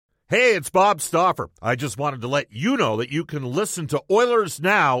Hey, it's Bob Stauffer. I just wanted to let you know that you can listen to Oilers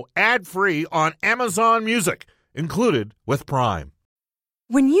Now ad-free on Amazon Music, included with Prime.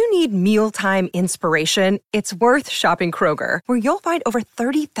 When you need mealtime inspiration, it's worth shopping Kroger, where you'll find over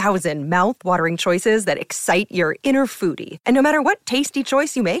 30,000 mouth-watering choices that excite your inner foodie. And no matter what tasty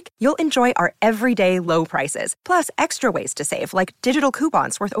choice you make, you'll enjoy our everyday low prices, plus extra ways to save, like digital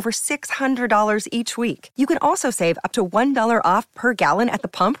coupons worth over $600 each week. You can also save up to $1 off per gallon at the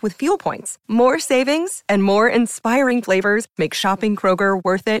pump with fuel points. More savings and more inspiring flavors make shopping Kroger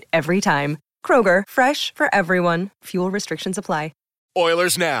worth it every time. Kroger, fresh for everyone. Fuel restrictions apply.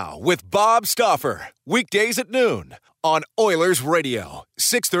 Oilers Now with Bob Stauffer. Weekdays at noon on Oilers Radio,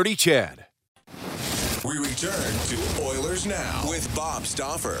 630 CHED. We return to Oilers Now with Bob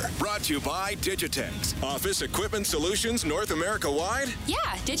Stauffer. Brought to you by Digitex. Office Equipment Solutions North America wide? Yeah,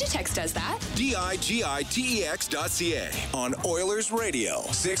 Digitex does that. digitex.ca on Oilers Radio,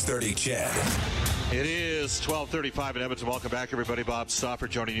 630 CHED. It is 12:35 in Edmonton. Welcome back, everybody. Bob Stauffer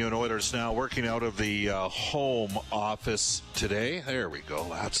joining you in Oilers Now, working out of the home office today. There we go.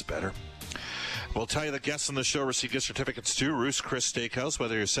 That's better. We'll tell you the guests on the show receive gift certificates to Ruth's Chris Steakhouse,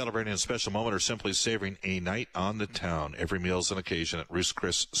 whether you're celebrating a special moment or simply savoring a night on the town. Every meal is an occasion at Ruth's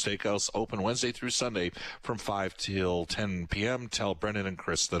Chris Steakhouse, open Wednesday through Sunday from 5 till 10 p.m. Tell Brendan and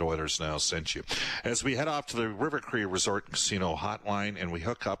Chris that Oilers Now sent you. As we head off to the River Cree Resort and Casino hotline and we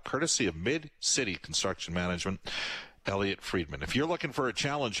hook up courtesy of Mid-City Construction Management, Elliot Friedman. If you're looking for a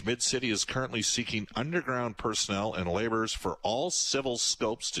challenge, Mid-City is currently seeking underground personnel and laborers for all civil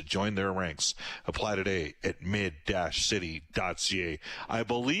scopes to join their ranks. Apply today at mid-city.ca. I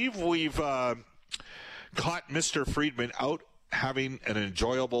believe we've caught Mr. Friedman out having an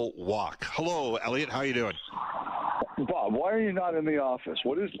enjoyable walk. Hello, Elliot. How you doing? Bob, why are you not in the office?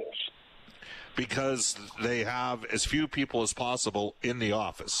 What is this? Because they have as few people as possible in the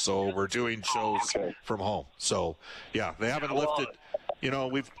office. So we're doing shows from home. So, yeah, they haven't lifted,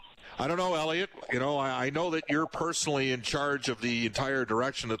 I don't know, Elliot. I know that you're personally in charge of the entire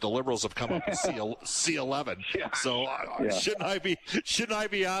direction that the Liberals have come up with C11. Yeah. So shouldn't I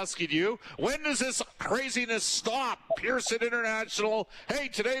be asking you, when does this craziness stop? Pearson International. Hey,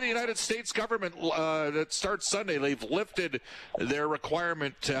 today the United States government, that starts Sunday, they've lifted their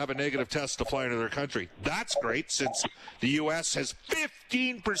requirement to have a negative test to fly into their country. That's great, since the U.S. has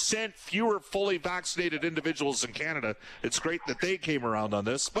 15% fewer fully vaccinated individuals in Canada. It's great that they came around on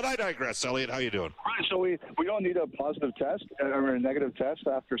this, but I digress. Elliot, how you doing? Right, so we don't need a positive test or a negative test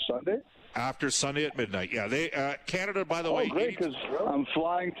after Sunday? After Sunday at midnight, yeah. They Canada, by the way. Great, because I'm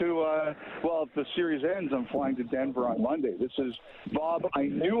flying to, if the series ends, I'm flying to Denver on Monday. This is, Bob, I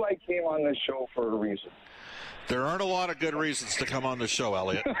knew I came on this show for a reason. There aren't a lot of good reasons to come on the show,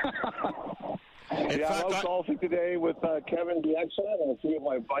 Elliot. I'm out golfing today with Kevin Bieksa and a few of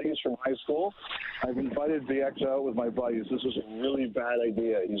my buddies from high school. I've invited Bieksa out with my buddies. This is a really bad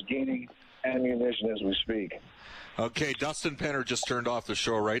idea. He's gaining ammunition as we speak. Okay, Dustin Penner just turned off the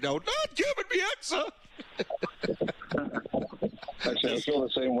show right now. Not Kevin Bieksa! Actually, I feel the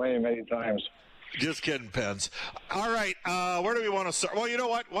same way many times. Just kidding, Pens. All right, where do we want to start? Well, you know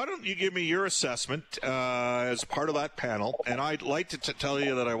what? Why don't you give me your assessment as part of that panel? And I'd like to tell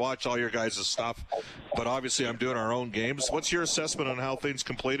you that I watch all your guys' stuff, but obviously I'm doing our own games. What's your assessment on how things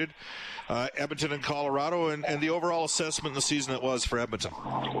completed, Edmonton and Colorado, and the overall assessment in the season it was for Edmonton?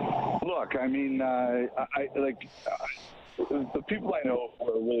 Look, I mean, the people I know who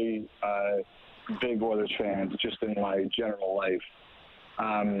are really big Oilers fans, just in my general life,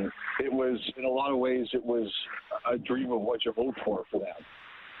 it was, in a lot of ways, it was a dream of what you hoped for them.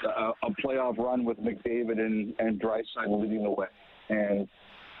 A playoff run with McDavid and Draisaitl leading the way. And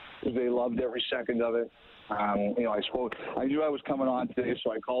they loved every second of it. I knew I was coming on today,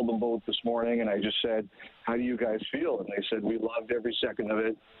 so I called them both this morning, and I just said, how do you guys feel? And they said, we loved every second of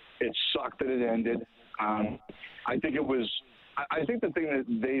it. It sucked that it ended. I think the thing that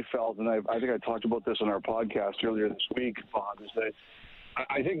they felt, and I think I talked about this on our podcast earlier this week, Bob, is that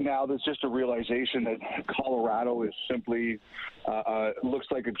I think now there's just a realization that Colorado is simply looks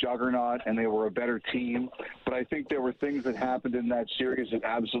like a juggernaut, and they were a better team. But I think there were things that happened in that series that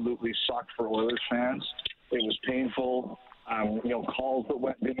absolutely sucked for Oilers fans. It was painful. Calls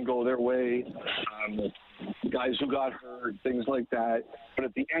that didn't go their way, guys who got hurt, things like that. But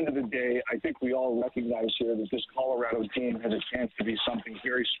at the end of the day, I think we all recognize here that this Colorado team has a chance to be something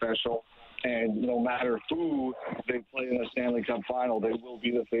very special. And no matter who they play in the Stanley Cup final, they will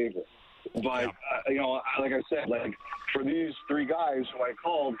be the favorite. But, like I said, for these three guys who I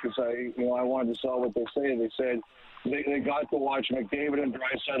called, because I wanted to saw what they said they got to watch McDavid and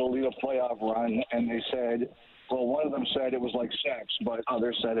Draisaitl lead a playoff run, and they said Well, one of them said it was like sex, but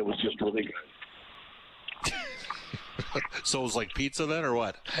others said it was just really good. So it was like pizza then, or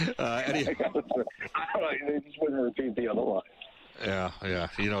what? They just wouldn't repeat the other line. Yeah.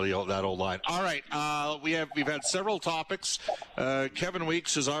 You know that old line. All right, we've had several topics. Kevin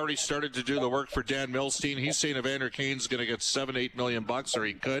Weeks has already started to do the work for Dan Milstein. He's saying Evander Kane's going to get $7-8 million, or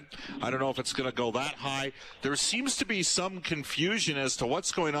he could. I don't know if it's going to go that high. There seems to be some confusion as to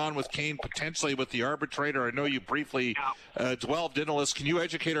what's going on with Kane potentially with the arbitrator. I know you briefly delved into this. Can you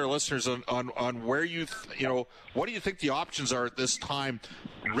educate our listeners on where what do you think the options are at this time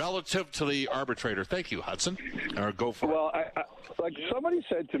relative to the arbitrator? Thank you, Hudson. Or go for it. Well, like somebody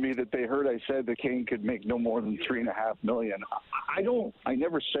said to me that they heard I said that Kane could make no more than $3.5 million. I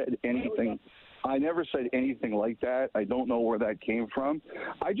never said anything. I never said anything like that. I don't know where that came from.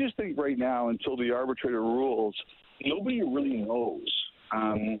 I just think right now, until the arbitrator rules, nobody really knows,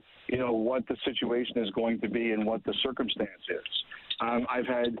 what the situation is going to be and what the circumstance is. I've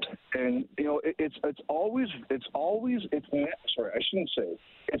had, and it's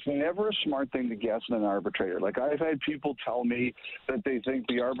never a smart thing to guess in an arbitrator. Like, I've had people tell me that they think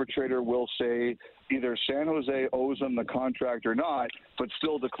the arbitrator will say either San Jose owes them the contract or not, but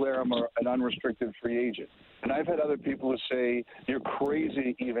still declare him an unrestricted free agent. And I've had other people who say you're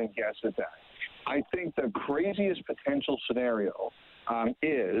crazy to even guess at that. I think the craziest potential scenario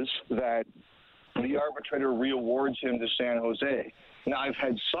is that the arbitrator reawards him to San Jose. Now, I've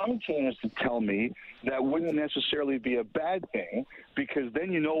had some teams to tell me that wouldn't necessarily be a bad thing, because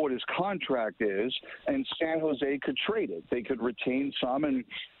then you know what his contract is, and San Jose could trade it. They could retain some, and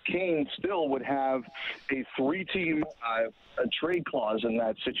Kane still would have a three-team trade clause in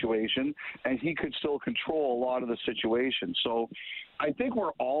that situation, and he could still control a lot of the situation. So I think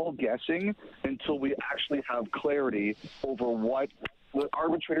we're all guessing until we actually have clarity over what the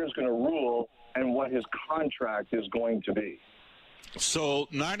arbitrator is going to rule and what his contract is going to be. So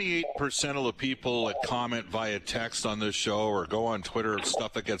 98% of the people that comment via text on this show or go on Twitter,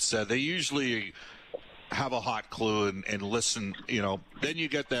 stuff that gets said, they usually have a hot clue and listen, then you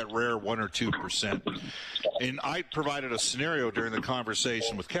get that rare 1 or 2%. And I provided a scenario during the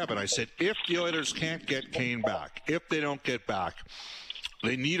conversation with Kevin. I said, if the Oilers can't get Kane back, if they don't get back,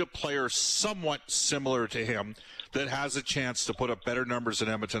 they need a player somewhat similar to him that has a chance to put up better numbers in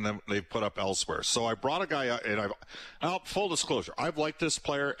Edmonton than they've put up elsewhere. So I brought a guy out, and full disclosure, I've liked this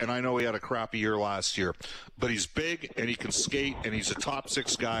player, and I know he had a crappy year last year, but he's big, and he can skate, and he's a top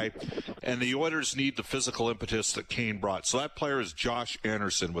 6 guy, and the Oilers need the physical impetus that Kane brought. So that player is Josh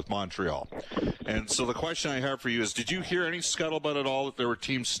Anderson with Montreal. And so the question I have for you is, did you hear any scuttlebutt at all that there were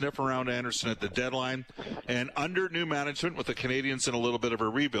teams sniffing around Anderson at the deadline? And under new management with the Canadiens in a little bit of a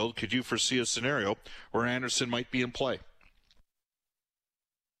rebuild, could you foresee a scenario where Anderson might be in play?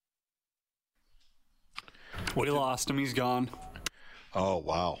 We lost him. He's gone. Oh,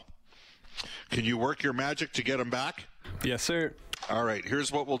 wow. Can you work your magic to get him back? Yes, sir. All right,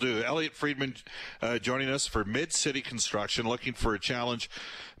 here's what we'll do. Elliot Friedman joining us for Mid-City Construction, looking for a challenge.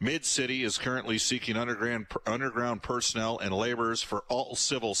 Mid-City is currently seeking underground personnel and laborers for all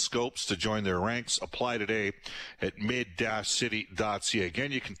civil scopes to join their ranks. Apply today at mid-city.ca.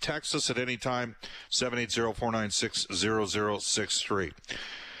 Again, you can text us at any time, 780-496-0063.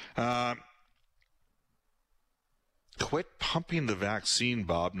 Quit pumping the vaccine,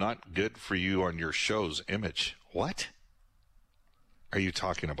 Bob. Not good for you on your show's image. What are you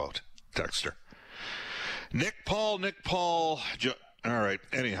talking about, Dexter? Nick Paul. All right.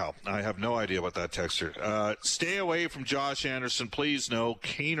 Anyhow, I have no idea what that texter. Stay away from Josh Anderson, please. No,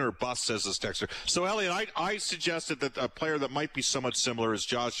 Kane or bust, says this texter. So, Elliot, I suggested that a player that might be somewhat similar is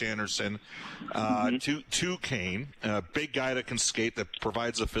Josh Anderson to Kane, a big guy that can skate, that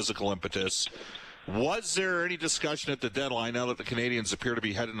provides a physical impetus. Was there any discussion at the deadline, now that the Canadiens appear to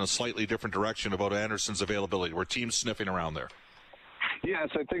be heading in a slightly different direction, about Anderson's availability? Were teams sniffing around there? Yes,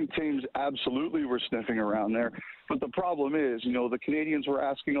 I think teams absolutely were sniffing around there. But the problem is, the Canadiens were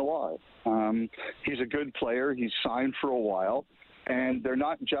asking a lot. He's a good player. He's signed for a while. And they're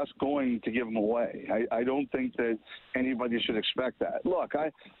not just going to give him away. I don't think that anybody should expect that. Look,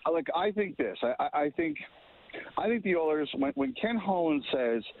 I think this. I think the Oilers, when Ken Holland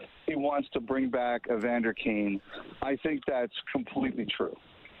says he wants to bring back Evander Kane, I think that's completely true.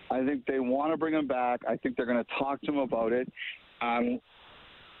 I think they want to bring him back. I think they're going to talk to him about it. I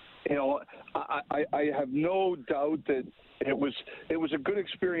have no doubt that it was a good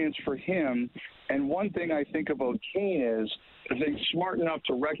experience for him. And one thing I think about Kane is they're smart enough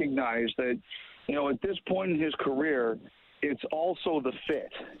to recognize that, at this point in his career, it's also the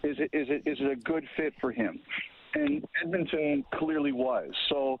fit. Is it a good fit for him? And Edmonton clearly was.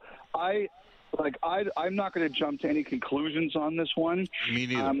 So I like I'm not going to jump to any conclusions on this one. Me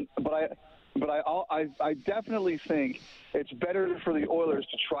neither. But I definitely think it's better for the Oilers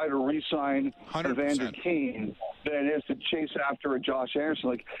to try to re-sign 100%. Evander Kane than it is to chase after a Josh Anderson.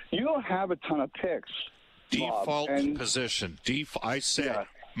 Like, you don't have a ton of picks. Default Bob, position. I said. Yeah.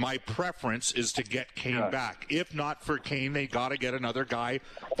 My preference is to get Kane back. If not for Kane, they got to get another guy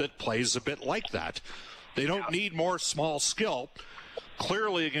that plays a bit like that. They don't need more small skill.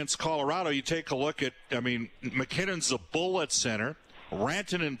 Clearly, against Colorado, you take a look at, McKinnon's a bull at center.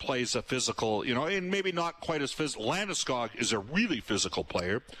 Rantanen plays a physical, and maybe not quite as physical. Landeskog is a really physical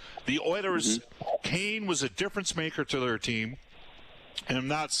player. The Oilers, Kane was a difference maker to their team.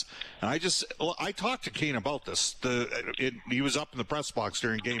 And I talked to Kane about this. He was up in the press box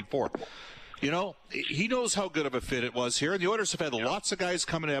during Game 4. He knows how good of a fit it was here. And the Oilers have had lots of guys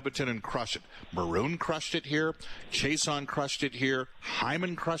come to Edmonton and crush it. Maroon crushed it here. Chason crushed it here.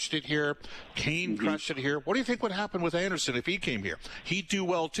 Hyman crushed it here. Kane crushed it here. What do you think would happen with Anderson if he came here? He'd do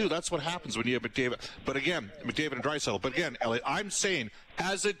well, too. That's what happens when you have McDavid. But again, McDavid and Draisaitl. But again, Elliot, I'm saying,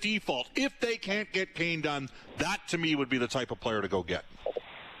 as a default, if they can't get Kane done, that to me would be the type of player to go get.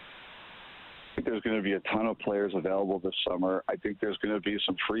 I think there's going to be a ton of players available this summer. I think there's going to be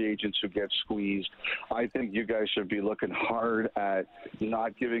some free agents who get squeezed. I think you guys should be looking hard at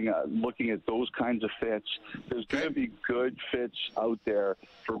not looking at those kinds of fits. There's going to be good fits out there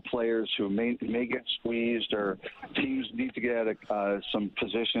for players who may get squeezed, or teams need to get at some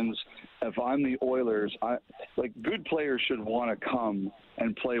positions. If I'm the Oilers, good players should want to come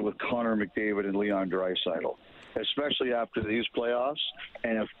and play with Connor McDavid and Leon Draisaitl, especially after these playoffs.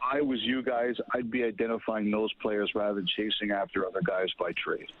 And if I was you guys, I'd be identifying those players rather than chasing after other guys by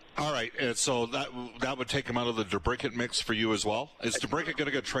trade. All right, and so that would take him out of the DeBrincat mix for you as well? Is DeBrincat going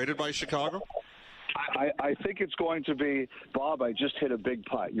to get traded by Chicago? I think it's going to be, Bob, I just hit a big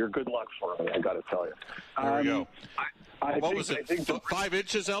putt. You're good luck for me, I got to tell you. There we go. What was it, 5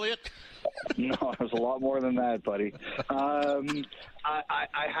 inches, Elliot? No, it was a lot more than that, buddy.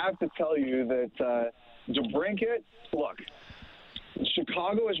 I have to tell you that DeBrincat, look,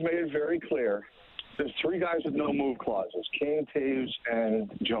 Chicago has made it very clear there's 3 guys with no move clauses, Kane, Taves, and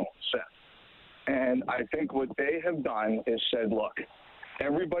Jones, Seth. And I think what they have done is said, look,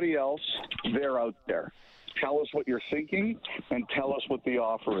 everybody else, they're out there. Tell us what you're thinking and tell us what the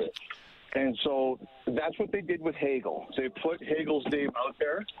offer is. And so that's what they did with Hagel. They put Hagel's name out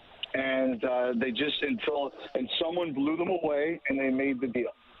there, and they just and someone blew them away, and they made the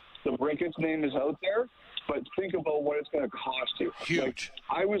deal. DeBrincat's name is out there, but think about what it's going to cost you. Huge.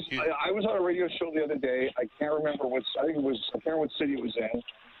 I was on a radio show the other day. I can't remember I can't remember what city it was in.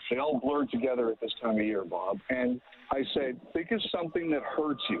 They all blurred together at this time of year, Bob. And I said, think of something that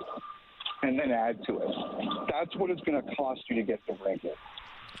hurts you, and then add to it. That's what it's going to cost you to get DeBrincat.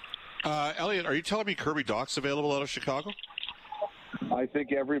 Elliot, are you telling me Kirby Dach's available out of Chicago? I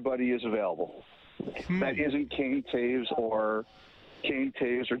think everybody is available. That isn't Kane, Taves, or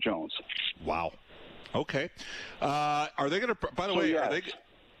Jones. Wow. Okay. Are they going to? By the way, yes.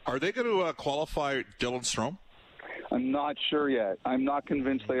 Are they going to qualify Dylan Strome? I'm not sure yet. I'm not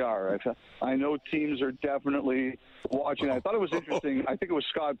convinced they are. I know teams are definitely watching. I thought it was interesting. I think it was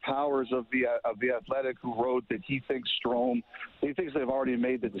Scott Powers of the Athletic who wrote that he thinks they've already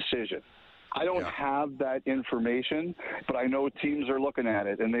made the decision. I don't have that information, but I know teams are looking at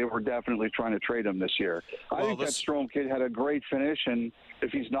it, and they were definitely trying to trade him this year. I think that Strome kid had a great finish, and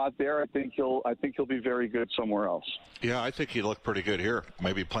if he's not there, I think he'll be very good somewhere else. Yeah, I think he looked pretty good here.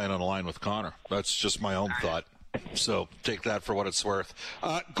 Maybe playing on a line with Connor. That's just my own thought. So take that for what it's worth.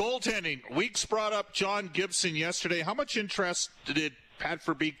 Goaltending. Weeks brought up John Gibson yesterday. How much interest did Pat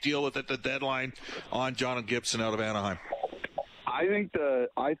Verbeek deal with at the deadline on John Gibson out of Anaheim? I think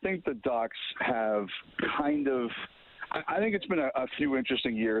the Ducks have kind of. I think it's been a few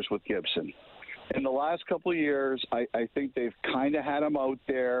interesting years with Gibson. In the last couple of years, I think they've kind of had him out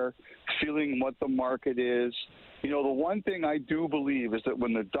there, feeling what the market is. The one thing I do believe is that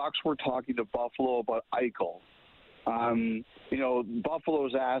when the Ducks were talking to Buffalo about Eichel,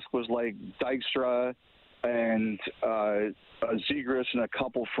 Buffalo's ask was like Dykstra and Zegras and a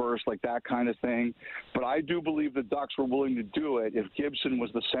couple first, like that kind of thing. But I do believe the Ducks were willing to do it if Gibson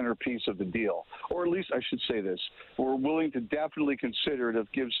was the centerpiece of the deal. Or at least I should say this. We're willing to definitely consider it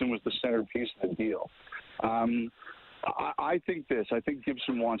if Gibson was the centerpiece of the deal. I think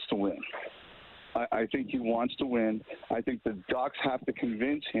Gibson wants to win. I think he wants to win. I think the Ducks have to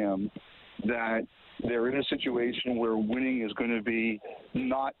convince him that they're in a situation where winning is going to be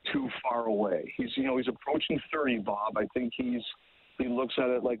not too far away. He's approaching 30, Bob. I think he looks at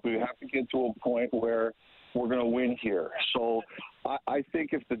it like we have to get to a point where we're going to win here. So I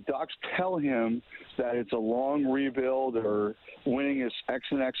think if the Ducks tell him that it's a long rebuild or winning is X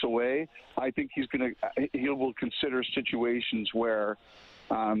and X away, I think he will consider situations where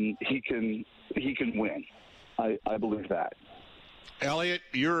he can win. I believe that. Elliot,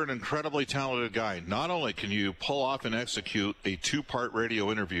 you're an incredibly talented guy. Not only can you pull off and execute a 2-part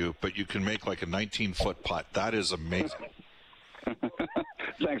radio interview, but you can make like a 19-foot putt. That is amazing.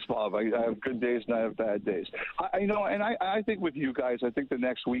 Thanks, Bob. I have good days and I have bad days. I think with you guys, I think the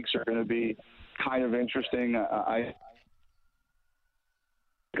next weeks are going to be kind of interesting. I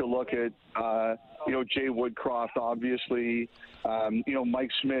take a look at, Jay Woodcroft, obviously.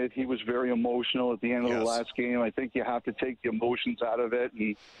 Mike Smith, he was very emotional at the end of the last game. I think you have to take the emotions out of it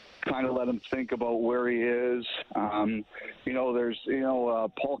and kind of let him think about where he is. There's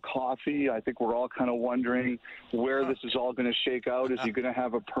Paul Coffey. I think we're all kind of wondering where this is all going to shake out. Is he going to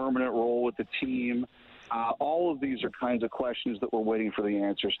have a permanent role with the team? All of these are kinds of questions that we're waiting for the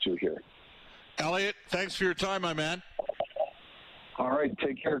answers to here. Elliot, thanks for your time, my man. All right,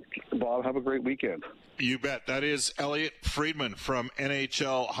 take care, Bob. Have a great weekend. You bet. That is Elliot Friedman from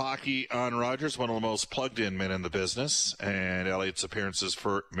NHL Hockey on Rogers, one of the most plugged-in men in the business, and Elliot's appearances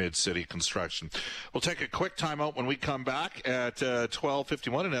for Mid-City Construction. We'll take a quick timeout when we come back at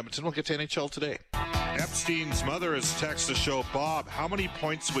 12:51 in Edmonton. We'll get to NHL Today. Epstein's mother has texted the show, Bob, how many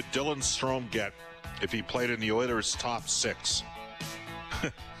points would Dylan Strome get if he played in the Oilers' top 6?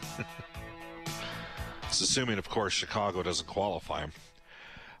 It's assuming, of course, Chicago doesn't qualify him.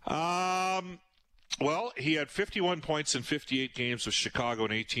 Well, he had 51 points in 58 games with Chicago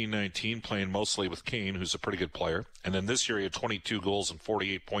in 18-19, playing mostly with Kane, who's a pretty good player. And then this year he had 22 goals and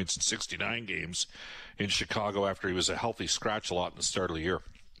 48 points in 69 games in Chicago after he was a healthy scratch a lot in the start of the year.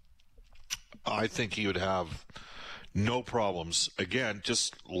 I think he would have no problems. Again,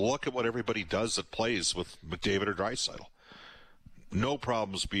 just look at what everybody does that plays with McDavid or Draisaitl. No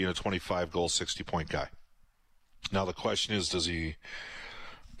problems being a 25-goal, 60-point guy. Now the question is, does he,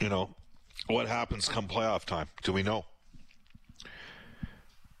 what happens come playoff time? Do we know?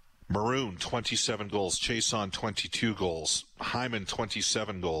 Maroon, 27 goals. Chiasson, 22 goals. Hyman,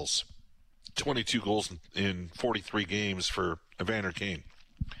 27 goals. 22 goals in 43 games for Evander Kane.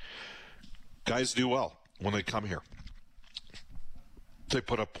 Guys do well when they come here. They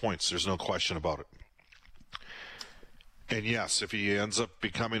put up points. There's no question about it. And yes, if he ends up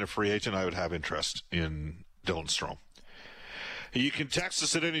becoming a free agent, I would have interest in Dylan Strome. You can text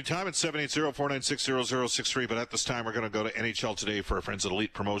us at any time at 780-496-0063, but at this time we're going to go to NHL Today for our friends at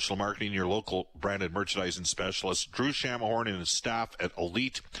Elite Promotional Marketing, your local branded merchandising specialist. Drew Shamahorn and his staff at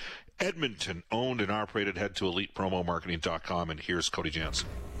Elite Edmonton, owned and operated. Head to elitepromomarketing.com, and here's Cody Jansen.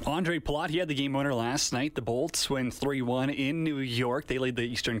 Andre Palat, he had the game winner last night. The Bolts win 3-1 in New York. They lead the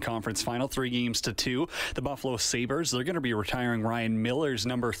Eastern Conference Final 3-2. The Buffalo Sabres, they're going to be retiring Ryan Miller's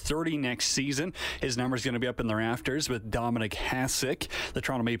number 30 next season. His number's going to be up in the rafters with Dominic Hasek. The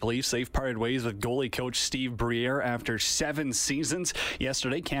Toronto Maple Leafs, they've parted ways with goalie coach Steve Briere after 7 seasons.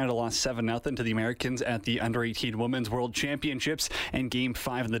 Yesterday, Canada lost 7-0 to the Americans at the Under-18 Women's World Championships, and Game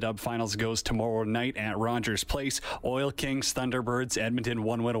 5 in the Dub Finals goes tomorrow night at Rogers Place. Oil Kings, Thunderbirds, Edmonton,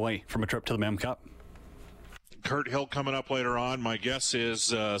 1 win away from a trip to the Mem Cup. Kurt Hill coming up later on. My guess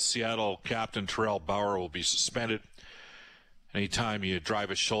is Seattle captain Terrell Bauer will be suspended. Anytime you drive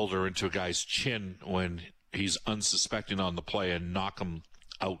a shoulder into a guy's chin when he's unsuspecting on the play and knock him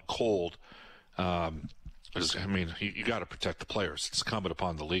out cold, you got to protect the players. It's incumbent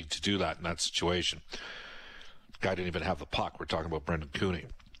upon the league to do that in that situation. The guy didn't even have the puck. We're talking about Brendan Cooney.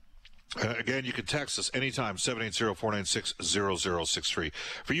 Again, you can text us anytime, 780-496-0063.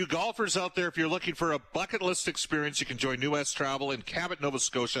 For you golfers out there, if you're looking for a bucket list experience, you can join New West Travel in Cabot, Nova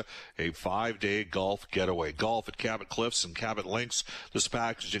Scotia, a 5-day golf getaway. Golf at Cabot Cliffs and Cabot Links. This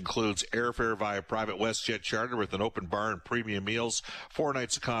package includes airfare via private WestJet charter with an open bar and premium meals, 4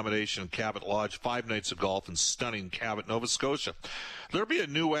 nights accommodation in Cabot Lodge, 5 nights of golf in stunning Cabot, Nova Scotia. There'll be a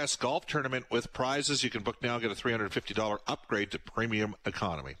New West golf tournament with prizes. You can book now and get a $350 upgrade to premium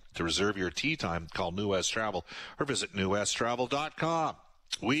economy. To reserve your tee time, call New West Travel or visit newwesttravel.com.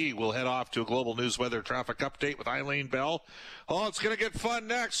 We will head off to a global news weather traffic update with Eileen Bell. Oh, it's going to get fun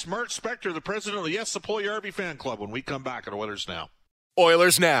next. Mark Spector, the president of the Yes Sepoy Arby fan club, when we come back at Oilers Now.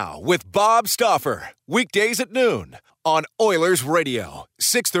 Oilers Now with Bob Stauffer. Weekdays at noon on Oilers Radio,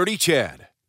 630 CHED.